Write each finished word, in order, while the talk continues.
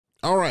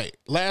All right.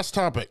 Last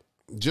topic.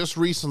 Just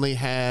recently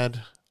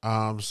had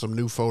some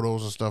new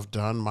photos and stuff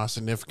done. My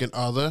significant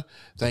other,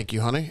 thank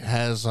you, honey,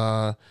 has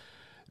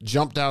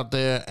jumped out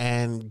there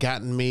and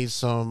gotten me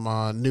some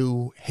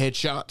new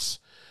headshots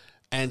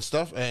and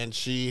stuff. And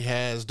she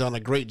has done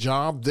a great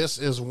job. This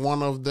is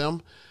one of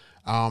them,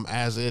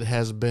 as it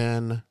has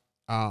been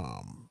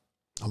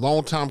a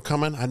long time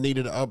coming. I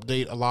needed to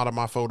update a lot of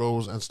my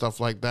photos and stuff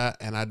like that.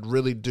 And I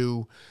really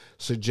do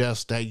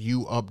suggest that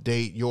you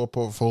update your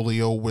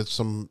portfolio with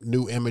some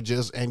new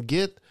images and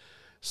get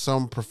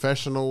some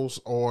professionals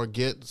or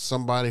get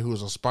somebody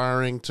who's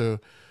aspiring to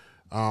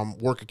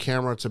work a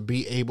camera to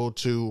be able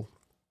to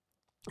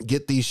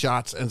get these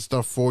shots and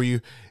stuff for you.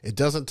 It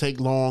doesn't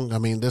take long. I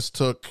mean, this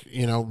took,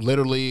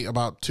 literally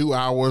about 2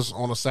 hours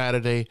on a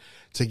Saturday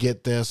to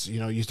get this.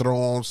 You throw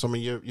on some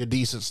of your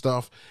decent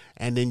stuff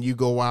and then you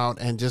go out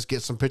and just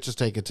get some pictures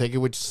taken. Take it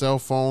with your cell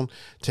phone,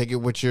 take it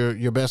with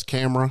your best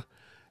camera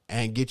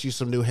and get you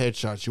some new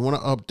headshots. You want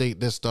to update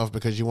this stuff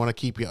because you want to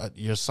keep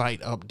your site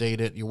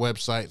updated, your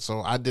website.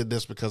 So I did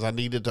this because I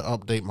needed to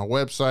update my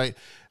website.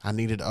 I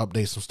needed to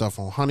update some stuff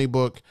on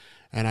Honeybook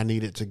and I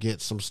needed to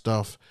get some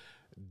stuff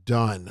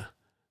done.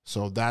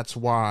 So that's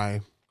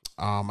why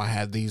I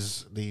had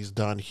these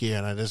done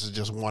here. And this is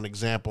just one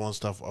example and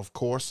stuff, of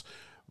course,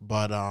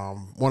 but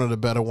one of the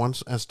better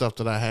ones and stuff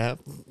that I had,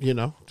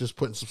 just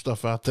putting some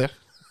stuff out there.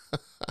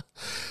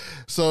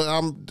 So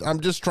I'm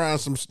just trying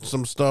some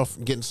stuff,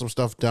 getting some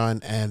stuff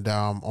done, and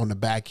on the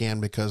back end,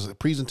 because the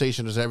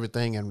presentation is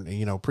everything,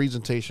 and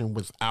presentation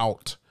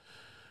without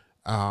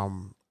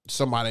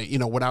somebody,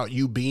 without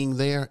you being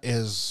there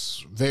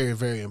is very,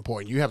 very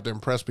important. You have to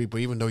impress people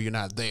even though you're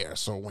not there.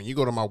 So when you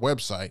go to my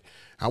website,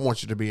 I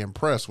want you to be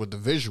impressed with the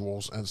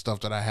visuals and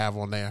stuff that I have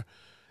on there.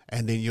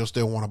 And then you'll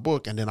still want to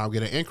book, and then I'll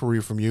get an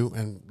inquiry from you.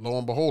 And lo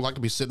and behold, I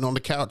could be sitting on the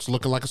couch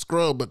looking like a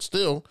scrub, but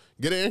still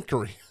get an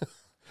inquiry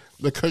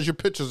because your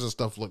pictures and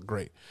stuff look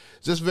great.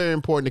 It's just very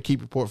important to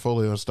keep your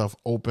portfolio and stuff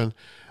open.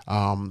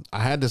 I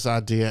had this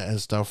idea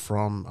and stuff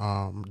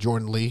from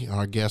Jordan Lee,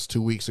 our guest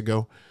 2 weeks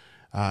ago.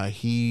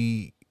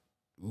 He,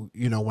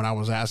 when I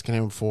was asking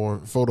him for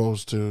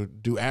photos to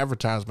do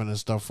advertisement and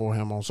stuff for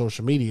him on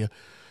social media,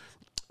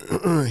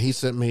 he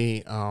sent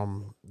me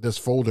this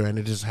folder, and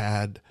it just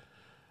had,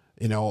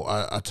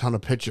 a ton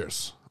of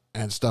pictures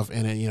and stuff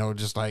in it,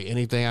 just like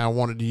anything I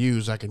wanted to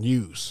use, I can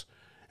use.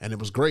 And it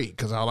was great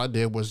because all I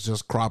did was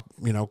just crop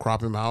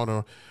him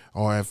out,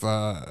 or if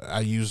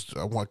I used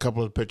a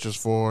couple of pictures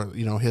for,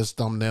 his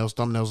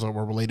thumbnails that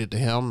were related to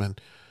him, and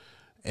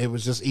it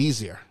was just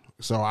easier.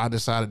 So I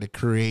decided to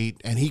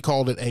create, and he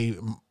called it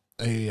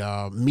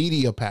a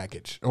media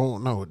package. Oh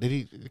no, did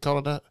he call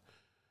it that?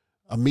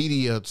 A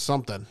media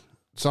something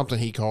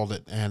he called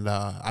it. And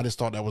I just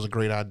thought that was a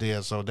great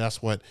idea. So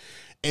that's what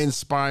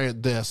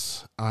inspired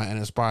this and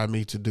inspired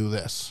me to do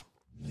this.